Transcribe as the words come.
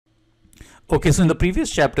Okay, so in the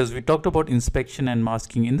previous chapters, we talked about inspection and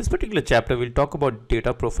masking. In this particular chapter, we'll talk about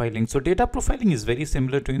data profiling. So data profiling is very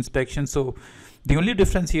similar to inspection. So the only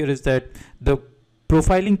difference here is that the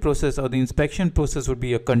profiling process or the inspection process would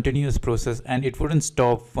be a continuous process and it wouldn't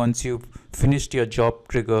stop once you've finished your job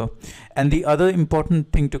trigger. And the other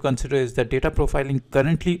important thing to consider is that data profiling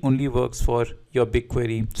currently only works for your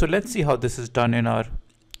BigQuery. So let's see how this is done in our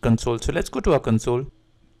console. So let's go to our console.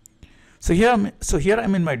 So here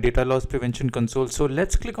I'm in my data loss prevention console. So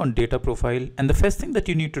let's click on data profile. And the first thing that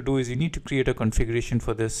you need to do is you need to create a configuration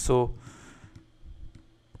for this. So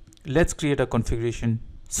let's create a configuration.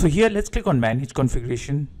 So here let's click on manage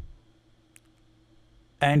configuration.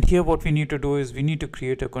 And here what we need to do is we need to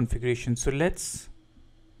create a configuration. So let's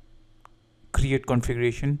create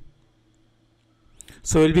configuration.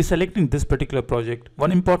 So we'll be selecting this particular project.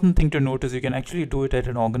 One important thing to note is you can actually do it at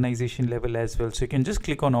an organization level as well. So you can just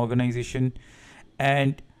click on organization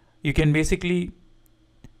and you can basically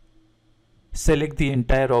select the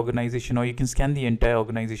entire organization, or you can scan the entire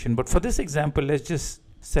organization. But for this example, let's just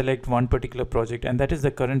select one particular project, and that is the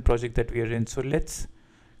current project that we are in. So let's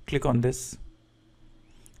click on this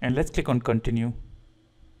and let's click on continue.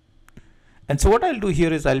 And so what I'll do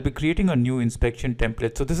here is I'll be creating a new inspection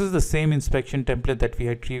template. So this is the same inspection template that we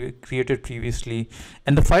had created previously.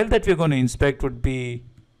 And the file that we're going to inspect would be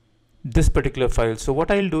this particular file. So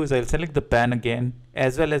what I'll do is I'll select the pan again,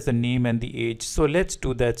 as well as the name and the age. So let's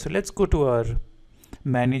do that. So let's go to our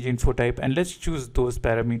manage info type and let's choose those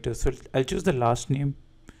parameters. So I'll choose the last name.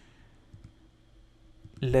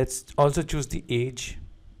 Let's also choose the age.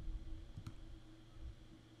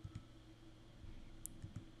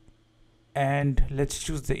 And let's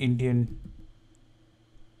choose the Indian.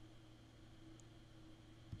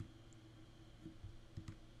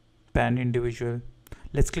 Pan individual.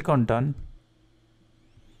 Let's click on done.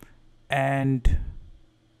 And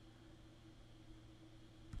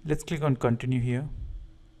let's click on continue here.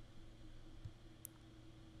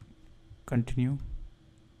 Continue.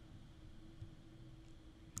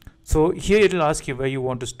 So here it'll ask you where you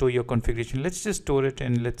want to store your configuration. Let's just store it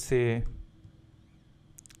in, let's say,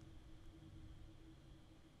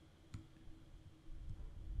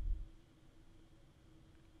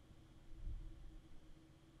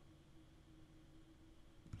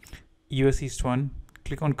 US East 1,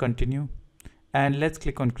 click on continue, and let's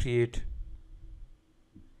click on create.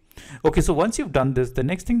 Okay, so once you've done this, the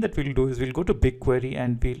next thing that we'll do is we'll go to BigQuery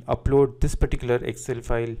and we'll upload this particular Excel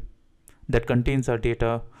file that contains our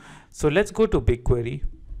data. So let's go to BigQuery.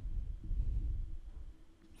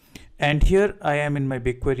 And here I am in my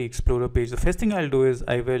BigQuery Explorer page. The first thing I'll do is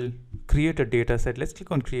I will create a data set. Let's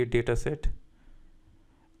click on create data set.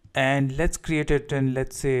 And let's create it in,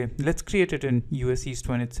 let's say, let's create it in US East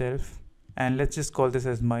 1 itself. And let's just call this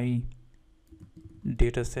as my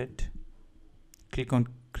data set. Click on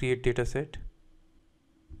create data set.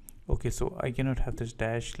 Okay, so I cannot have this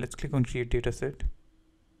dash. Let's click on create data set.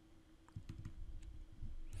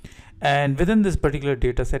 And within this particular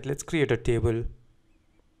data set, let's create a table.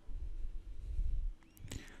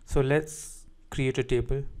 So let's create a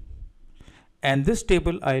table. And this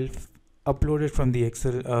table I'll upload it from the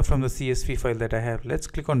Excel, from the CSV file that I have. Let's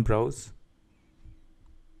click on browse.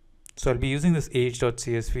 So I'll be using this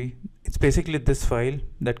age.csv. It's basically this file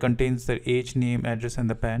that contains the age, name, address, and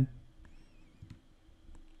the pan.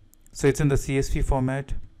 So it's in the CSV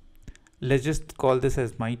format. Let's just call this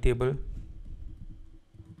as my table.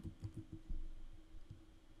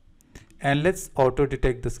 And let's auto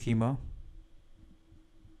detect the schema.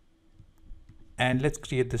 And let's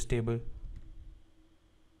create this table.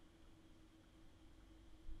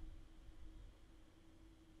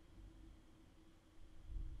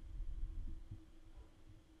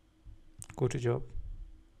 Go to job.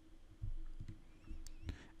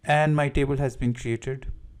 And my table has been created.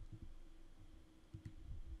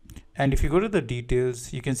 And if you go to the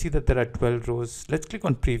details, you can see that there are 12 rows. Let's click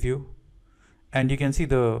on preview and you can see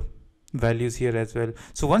the values here as well.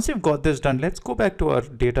 So once you've got this done, let's go back to our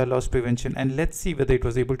data loss prevention and let's see whether it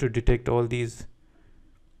was able to detect all these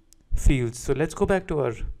fields. So let's go back to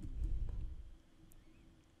our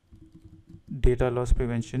data loss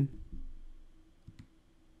prevention.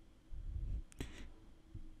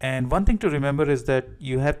 And one thing to remember is that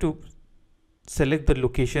you have to select the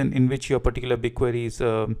location in which your particular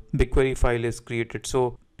BigQuery file is created.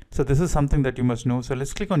 So this is something that you must know. So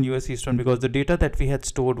let's click on US East 1 because the data that we had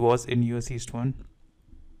stored was in US East 1.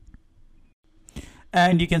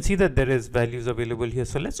 And you can see that there is values available here.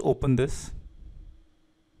 So let's open this.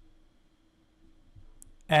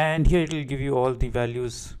 And here it will give you all the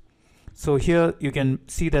values. So here you can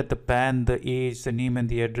see that the PAN, the age, the name and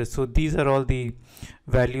the address, so these are all the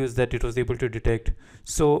values that it was able to detect.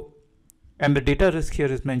 So, and the data risk here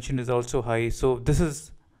is mentioned is also high. So this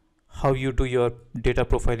is how you do your data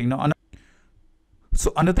profiling. Now,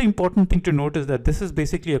 so another important thing to note is that this is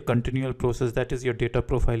basically a continual process, that is your data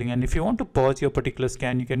profiling. And if you want to pause your particular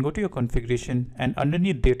scan, you can go to your configuration and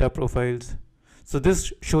underneath data profiles. So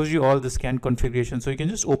this shows you all the scan configuration. So you can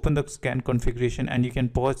just open the scan configuration and you can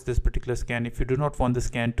pause this particular scan if you do not want the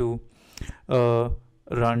scan to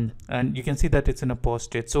run. And you can see that it's in a pause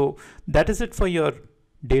state. So that is it for your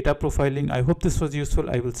data profiling. I hope this was useful.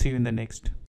 I will see you in the next.